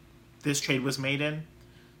this trade was made in.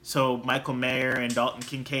 So Michael Mayer and Dalton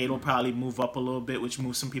Kincaid will probably move up a little bit, which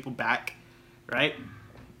moves some people back, right?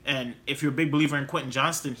 And if you're a big believer in Quentin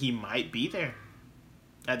Johnston, he might be there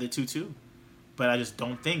at the 2-2. But I just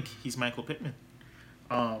don't think he's Michael Pittman.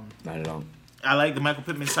 Not at all. I like the Michael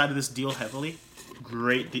Pittman side of this deal heavily.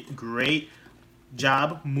 Great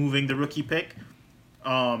job moving the rookie pick.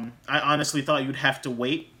 I honestly thought you'd have to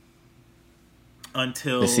wait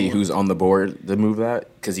until... To see who's on the board to move that?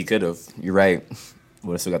 Because he could have. You're right.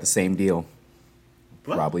 Would have still got the same deal.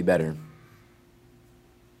 What? Probably better.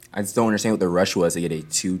 I just don't understand what the rush was to get a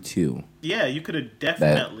 2-2. Yeah, you could have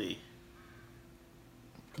definitely...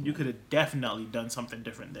 You could have definitely done something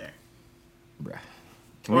different there. Bruh.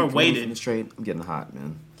 Or waited. This trade? I'm getting hot,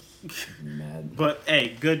 man. I'm mad. But,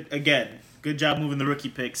 hey, good job moving the rookie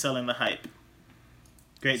pick, selling the hype.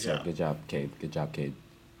 Great job. Good job, Cade. Good job, Cade.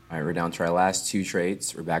 All right, we're down to our last 2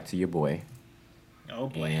 trades. We're back to your boy. Oh,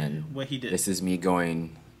 boy. And what he did. This is me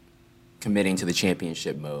committing to the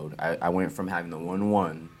championship mode. I went from having the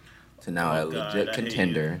 1-1 to now legit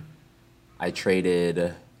contender. I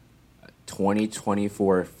traded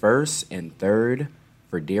 2024 first and third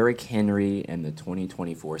for Derrick Henry and the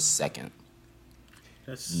 2024 second.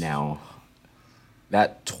 Now,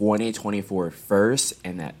 that 2024 first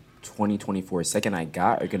and that 2024 second I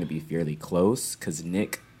got are going to be fairly close because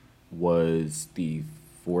Nick was the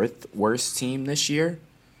 4th worst team this year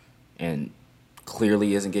and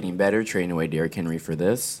clearly isn't getting better, trading away Derrick Henry for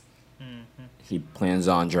this. Mm-hmm. He plans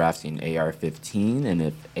on drafting AR-15, and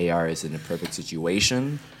if AR is in a perfect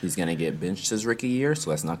situation, he's going to get benched his rookie year,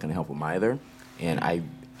 so that's not going to help him either. And I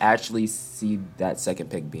actually see that second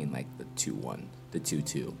pick being like the 2-1, the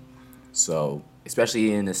 2-2. So,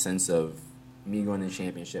 especially in the sense of me going in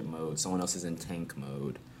championship mode, someone else is in tank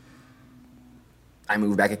mode. I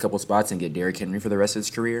move back a couple spots and get Derrick Henry for the rest of his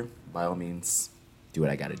career. By all means, do what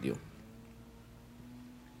I got to do.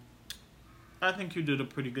 I think you did a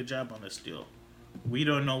pretty good job on this deal. We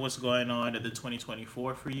don't know what's going on at the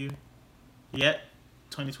 2024 for you yet.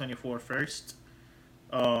 2024 first.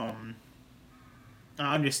 I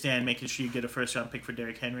understand making sure you get a first-round pick for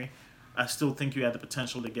Derrick Henry. I still think you have the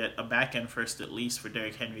potential to get a back-end first at least for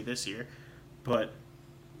Derrick Henry this year. But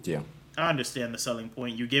yeah, I understand the selling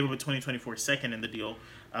point. You gave up a 2024 second in the deal.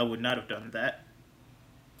 I would not have done that.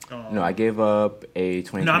 No, I gave up a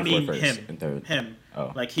 2024 first him, and third. Him.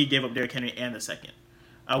 Oh. Like, he gave up Derrick Henry and the second.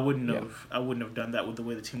 I wouldn't have done that with the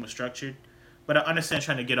way the team was structured. But I understand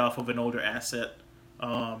trying to get off of an older asset.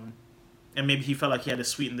 And maybe he felt like he had to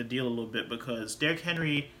sweeten the deal a little bit because Derrick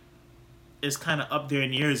Henry is kind of up there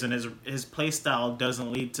in years, and his play style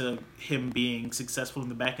doesn't lead to him being successful in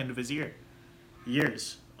the back end of his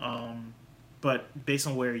years. But based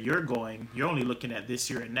on where you're going, you're only looking at this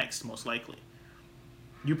year and next, most likely.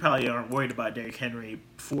 You probably aren't worried about Derrick Henry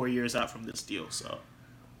 4 years out from this deal. So,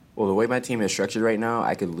 well, the way my team is structured right now,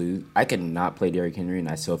 I could lose. I could not play Derrick Henry, and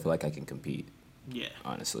I still feel like I can compete. Yeah,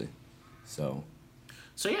 honestly. So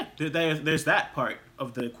yeah, there's that part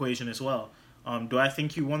of the equation as well. Do I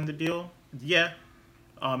think you won the deal? Yeah.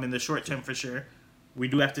 In the short term, for sure. We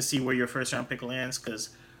do have to see where your first round pick lands because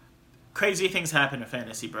crazy things happen in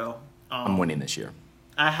fantasy, bro. I'm winning this year.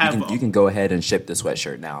 I have. You can go ahead and ship the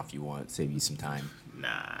sweatshirt now if you want. Save you some time. Nah.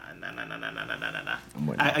 I'm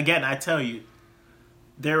winning. I tell you,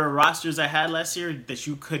 there were rosters I had last year that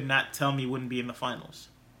you could not tell me wouldn't be in the finals.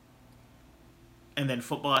 And then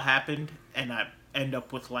football happened, and I end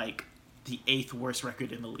up with like the 8th worst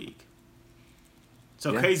record in the league.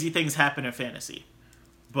 So crazy things happen in fantasy.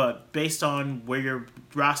 But based on where your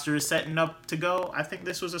roster is setting up to go, I think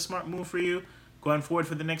this was a smart move for you going forward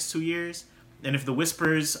for the next 2 years. And if the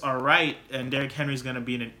whispers are right and Derrick Henry's going to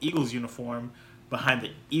be in an Eagles uniform behind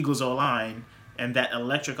the Eagles O-line and that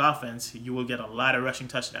electric offense, you will get a lot of rushing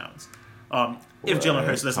touchdowns. If Jalen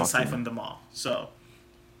Hurts doesn't siphon them all. So,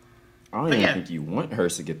 I don't even think you want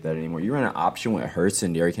Hurts to get that anymore. You run an option with Hurts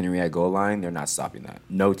and Derrick Henry at goal line, they're not stopping that.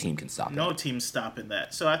 No team can stop that. No team's stopping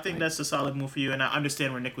that. So I think that's a solid move for you, and I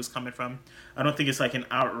understand where Nick was coming from. I don't think it's like an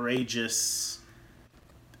outrageous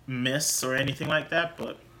miss or anything like that,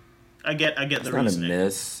 but I get the reasoning. It's not a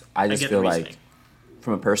miss. I just feel like,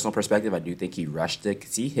 from a personal perspective, I do think he rushed it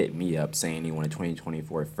because he hit me up saying he wanted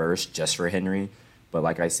 2024 first just for Henry. But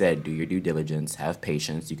like I said, do your due diligence, have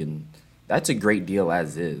patience. That's a great deal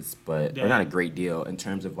as is, but or not a great deal in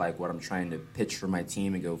terms of like what I'm trying to pitch for my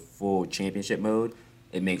team and go full championship mode.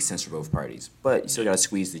 It makes sense for both parties, but you still gotta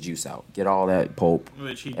squeeze the juice out, get all that pulp,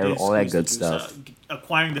 all that good stuff.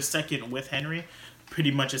 Acquiring the second with Henry,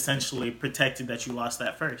 pretty much essentially protected that you lost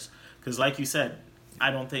that first. Because like you said,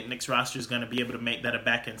 I don't think Nick's roster is gonna be able to make that a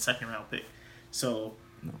back end second round pick. So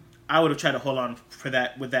I would have tried to hold on for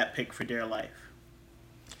that with that pick for dear life.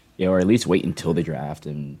 Yeah, or at least wait until the draft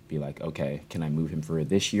and be like, okay, can I move him for a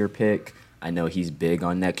this year pick? I know he's big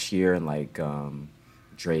on next year, and like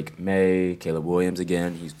Drake May, Caleb Williams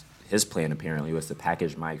again. His plan apparently was to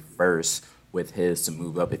package Mike first with his to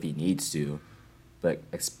move up if he needs to. But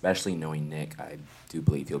especially knowing Nick, I do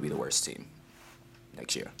believe he'll be the worst team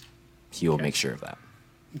next year. He will make sure of that.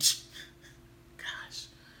 Gosh.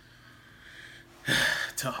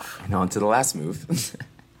 Tough. And on to the last move.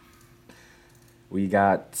 We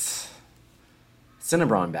got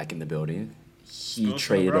Cinnabron back in the building. He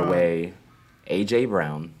traded away A.J.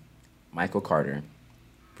 Brown, Michael Carter,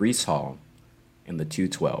 Breece Hall, and the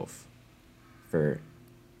 212 for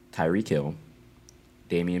Tyreek Hill,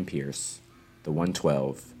 Dameon Pierce, the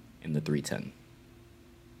 112, and the 310.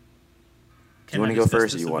 Do you want to go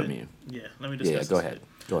first or you want me? Yeah, let me discuss go ahead.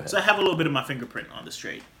 Go ahead. So I have a little bit of my fingerprint on this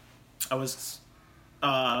trade. I was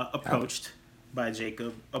approached by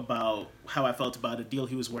Jacob about how I felt about a deal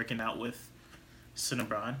he was working out with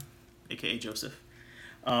Cinnabron, a.k.a. Joseph.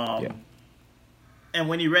 And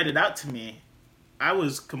when he read it out to me, I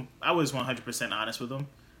was 100% honest with him.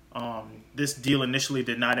 This deal initially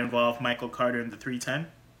did not involve Michael Carter and the 310.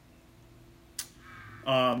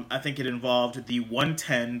 I think it involved the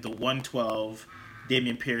 110, the 112,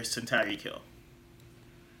 Dameon Pierce, and Tyreek Hill.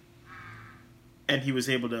 And he was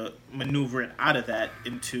able to maneuver it out of that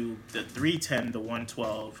into the 310, the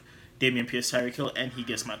 112, Dameon Pierce, Tyreek Hill, and he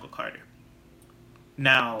gets Michael Carter.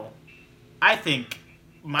 Now, I think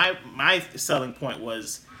my selling point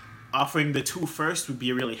was offering the 2 first would be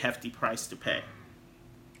a really hefty price to pay.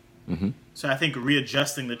 Mm-hmm. So I think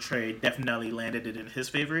readjusting the trade definitely landed it in his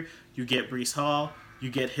favor. You get Breece Hall. You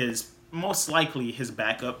get most likely his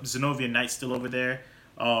backup. Zenobia Knight's still over there.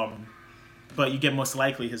 But you get most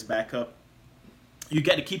likely his backup. You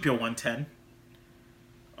get to keep your 110.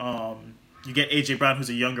 You get A.J. Brown, who's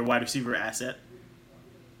a younger wide receiver asset.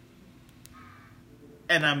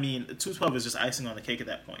 And I mean, 212 is just icing on the cake at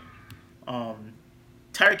that point.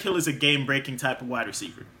 Tyreek Hill is a game-breaking type of wide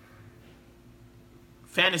receiver.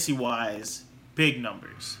 Fantasy-wise, big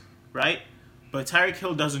numbers, right? But Tyreek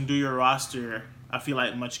Hill doesn't do your roster, I feel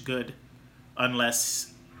like, much good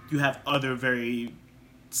unless you have other very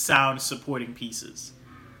sound supporting pieces.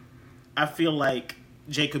 I feel like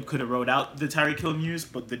Jacob could have wrote out the Tyreek Hill news,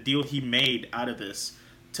 but the deal he made out of this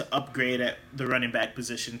to upgrade at the running back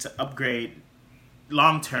position, to upgrade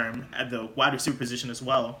long-term at the wide receiver position as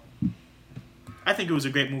well, I think it was a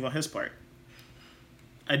great move on his part.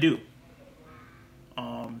 I do.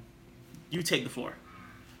 You take the floor.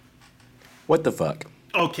 What the fuck?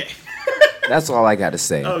 Okay. That's all I got to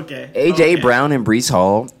say. Okay. A.J. Brown and Breece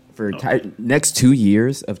Hall for next 2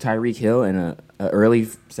 years of Tyreek Hill and a early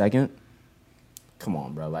second. Come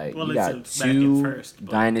on, bro. Like, you got 2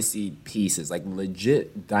 dynasty pieces, like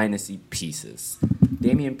legit dynasty pieces.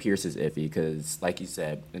 Dameon Pierce is iffy because, like you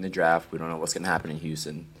said, in the draft, we don't know what's going to happen in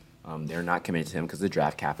Houston. They're not committed to him because of the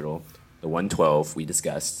draft capital. The 112 we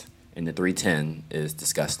discussed, and the 310 is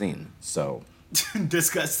disgusting. So,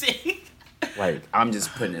 disgusting. Like, I'm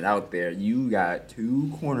just putting it out there. You got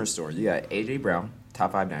 2 cornerstones. You got A.J. Brown,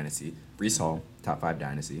 top 5 dynasty. Breece Hall, top 5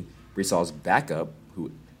 dynasty. Breece Hall's backup,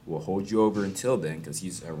 who will hold you over until then because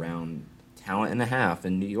he's around talent and a half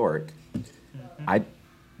in New York. Mm-hmm.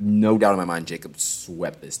 No doubt in my mind, Jacob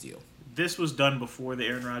swept this deal. This was done before the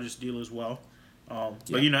Aaron Rodgers deal as well.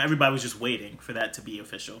 But, everybody was just waiting for that to be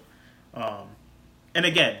official. And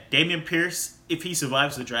again, Dameon Pierce, if he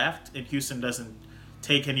survives the draft and Houston doesn't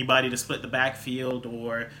take anybody to split the backfield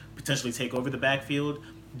or potentially take over the backfield.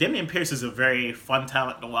 Dameon Pierce is a very fun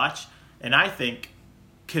talent to watch, and I think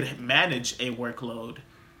could manage a workload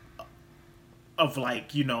of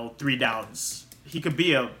 3 downs. He could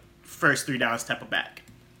be a first 3 downs type of back,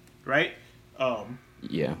 right?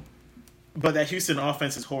 Yeah. But that Houston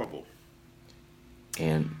offense is horrible.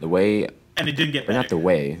 And it didn't get better. Not the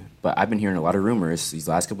way, but I've been hearing a lot of rumors these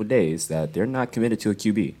last couple of days that they're not committed to a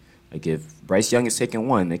QB. Like if Bryce Young is taking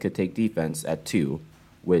 1, they could take defense at 2,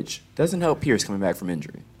 which doesn't help Pierce coming back from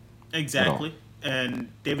injury. Exactly. And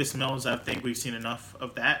Davis Mills, I think we've seen enough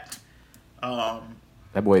of that.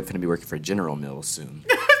 That boy finna be working for General Mills soon.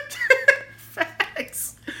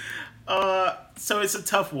 Facts. So it's a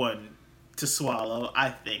tough one to swallow, I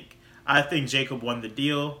think. I think Jacob won the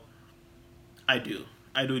deal. I do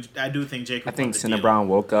think Jacob won the deal. I think Senna Brown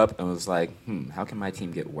woke up and was like, how can my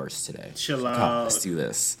team get worse today? Chill out. Let's do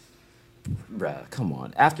this. Bruh, come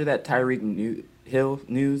on. After that Tyreek Hill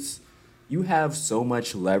news, you have so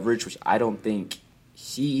much leverage, which I don't think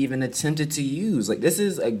he even attempted to use. Like, this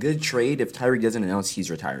is a good trade if Tyreek doesn't announce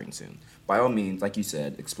he's retiring soon. By all means, like you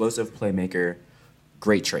said, explosive playmaker,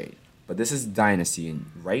 great trade. But this is Dynasty, and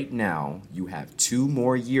right now you have 2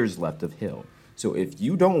 more years left of Hill. So if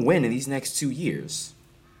you don't win in these next 2 years,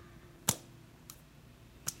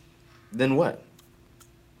 then what?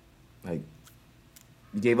 Like,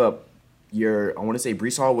 you gave up I want to say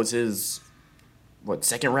Breece Hall was his,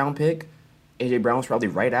 second round pick? A.J. Brown was probably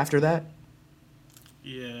right after that?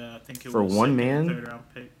 Yeah, I think it for was one man. Third round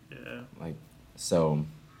pick. Yeah. So.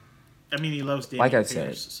 I mean, he loves Dameon like I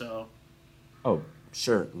Pierce, said. So. Oh,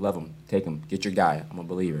 sure, love him, take him, get your guy. I'm a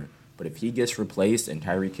believer. But if he gets replaced and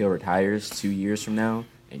Tyreek Hill retires 2 years from now,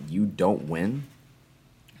 and you don't win,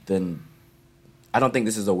 then I don't think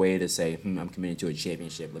this is a way to say, I'm committed to a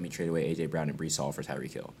championship. Let me trade away A.J. Brown and Breece Hall for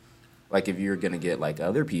Tyreek Hill. Like, if you're going to get,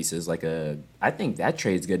 other pieces, I think that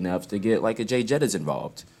trade's good enough to get, a Jay Jettas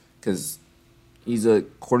involved. Because he's a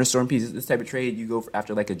cornerstone piece. This type of trade, you go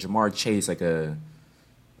after, a Jamar Chase, a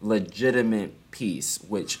legitimate piece,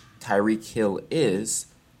 which Tyreek Hill is,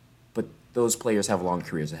 but those players have long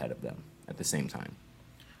careers ahead of them at the same time.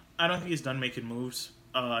 I don't think he's done making moves.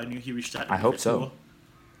 I knew he reached out to I hope Tua, so.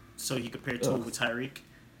 So he could pair Tua with Tyreek.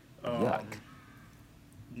 Yuck.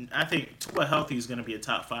 I think Tua healthy is going to be a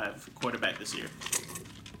top 5 quarterback this year.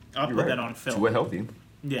 I'll put that on film. Tua healthy.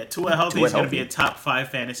 Yeah, Tua healthy is going to be a top 5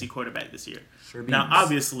 fantasy quarterback this year. Sure now,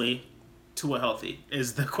 obviously, Tua healthy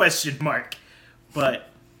is the question mark. But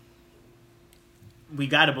we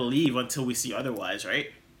got to believe until we see otherwise,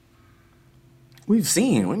 right? We've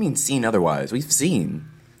seen. What do you mean seen otherwise? We've seen.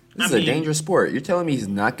 This is a dangerous sport. You're telling me he's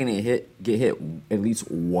not going to get hit at least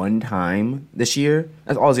one time this year?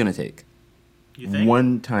 That's all it's going to take. You think?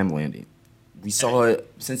 One time landing. We saw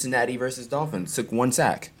it Cincinnati versus Dolphins. Took 1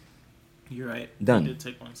 sack. You're right. Done. He did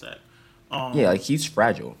take 1 sack. Yeah, he's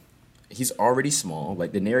fragile. He's already small.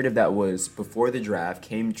 The narrative that was before the draft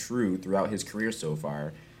came true throughout his career so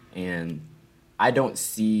far. And I don't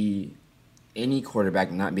see any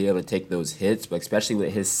quarterback not be able to take those hits, but especially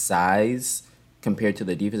with his size compared to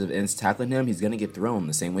the defensive ends tackling him, he's going to get thrown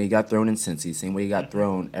the same way he got thrown in Cincy, the same way he got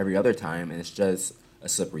thrown every other time, and it's just a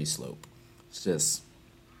slippery slope. It's just...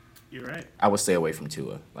 You're right. I would stay away from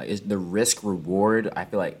Tua. The risk-reward, I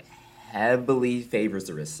feel heavily favors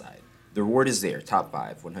the risk side. The reward is there, top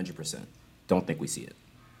 5, 100%. Don't think we see it.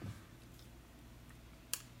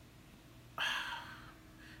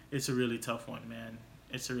 It's a really tough one, man.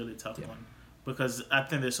 It's a really tough one. Because I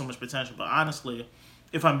think there's so much potential. But honestly,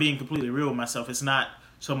 if I'm being completely real with myself, it's not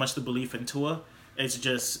so much the belief in Tua. It's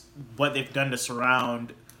just what they've done to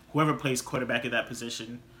surround whoever plays quarterback at that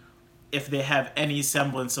position. If they have any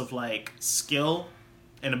semblance of skill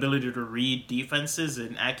and ability to read defenses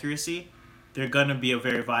and accuracy, they're going to be a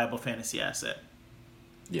very viable fantasy asset.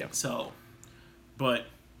 Yeah. So, but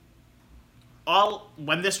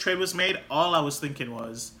when this trade was made, all I was thinking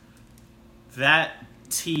was that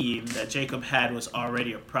team that Jacob had was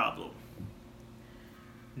already a problem.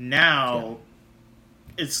 Now,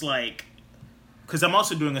 it's because I'm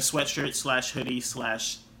also doing a sweatshirt / hoodie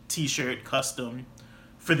 / t-shirt custom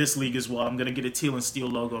for this league as well. I'm going to get a teal and steel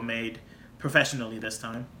logo made professionally this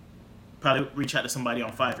time. Probably reach out to somebody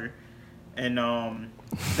on Fiverr. And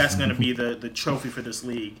that's going to be the trophy for this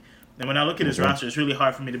league. And when I look at his roster, it's really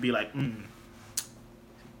hard for me to be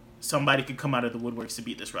somebody could come out of the woodworks to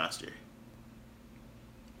beat this roster.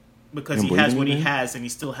 Because he has what he has, and he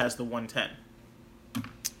still has the 110.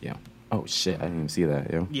 Yeah. Oh, shit. I didn't even see that.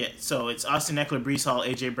 Yeah. Yeah, so it's Austin Eckler, Breece Hall,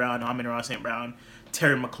 A.J. Brown, Amon-Ra St. Brown,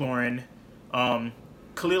 Terry McLaurin.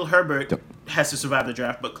 Khalil Herbert has to survive the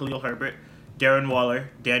draft, but Khalil Herbert, Darren Waller,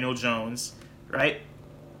 Daniel Jones, right?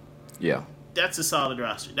 Yeah. That's a solid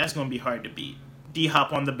roster. That's going to be hard to beat.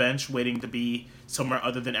 D-Hop on the bench, waiting to be somewhere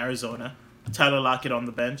other than Arizona. Tyler Lockett on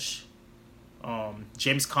the bench.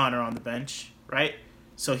 James Conner on the bench, right?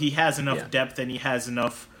 So he has enough depth and he has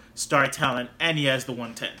enough star talent and he has the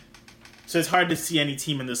 110. So it's hard to see any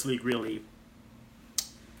team in this league really,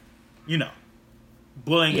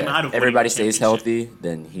 bullying him out of everybody winning the stays healthy,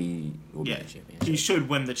 then he will be the championship. He should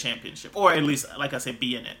win the championship. Or at least, like I said,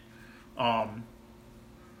 be in it.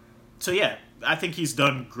 So yeah, I think he's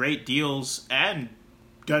done great deals and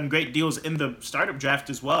done great deals in the startup draft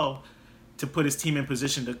as well to put his team in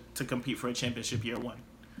position to compete for a championship year one.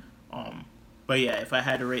 But yeah, if I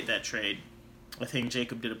had to rate that trade, I think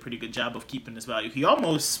Jacob did a pretty good job of keeping his value. He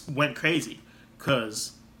almost went crazy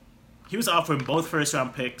because he was offering both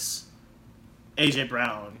first-round picks, A.J.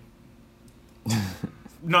 Brown,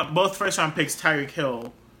 both first-round picks, Tyreek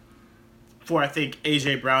Hill, for I think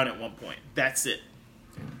A.J. Brown at one point. That's it.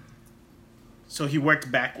 So he worked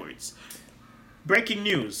backwards. Breaking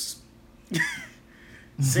news.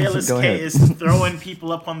 Sailors K is throwing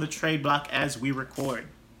people up on the trade block as we record.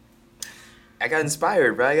 I got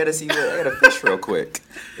inspired, bro. I gotta fish real quick.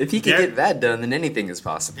 If he can get that done, then anything is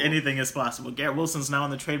possible. Anything is possible. Garrett Wilson's now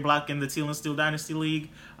on the trade block in the Teal and Steel Dynasty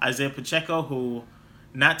League. Isaiah Pacheco, who,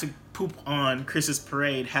 not to poop on Chris's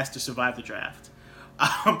parade, has to survive the draft.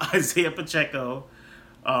 Isaiah Pacheco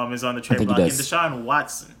is on the trade block. And Deshaun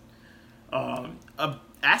Watson. An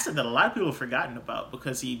asset that a lot of people have forgotten about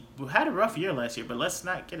because he had a rough year last year, but let's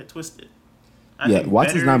not get it twisted.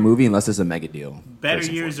 Watson's not moving unless it's a mega deal. Better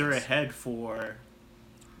years are ahead for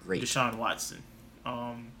Deshaun Watson.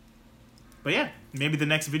 But yeah, maybe the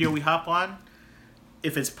next video we hop on,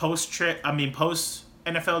 if it's post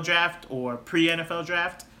NFL draft or pre NFL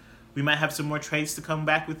draft, we might have some more trades to come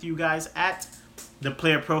back with you guys at. The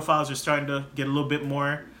player profiles are starting to get a little bit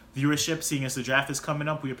more viewership, seeing as the draft is coming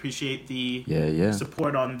up. We appreciate the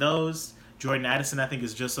support on those. Jordan Addison, I think,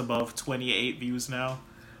 is just above 28 views now.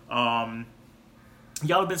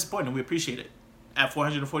 Y'all have been supporting, we appreciate it. At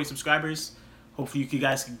 440 subscribers, hopefully you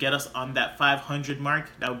guys can get us on that 500 mark.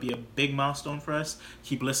 That would be a big milestone for us.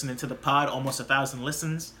 Keep listening to the pod, almost 1,000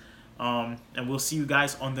 listens. And we'll see you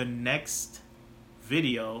guys on the next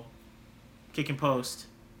video. Kick and Post,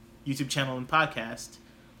 YouTube channel and podcast.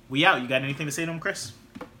 We out. You got anything to say to them, Chris?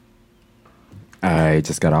 I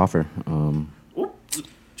just got an offer.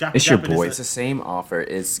 It's your boy. It's the same offer.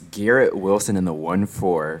 It's Garrett Wilson in the 1-4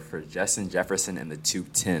 for Justin Jefferson in the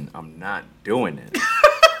 2-10. I'm not doing it.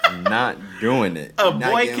 A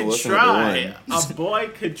boy could try. A boy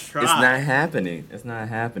could try. It's not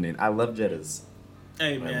happening. I love Jettas.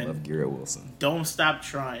 Hey, man. I love Garrett Wilson. Don't stop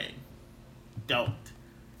trying. Don't.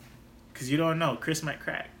 Because you don't know. Chris might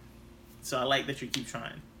crack. So I like that you keep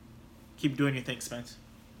trying. Keep doing your thing, Spence.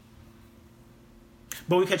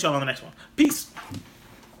 But we'll catch y'all on the next one. Peace.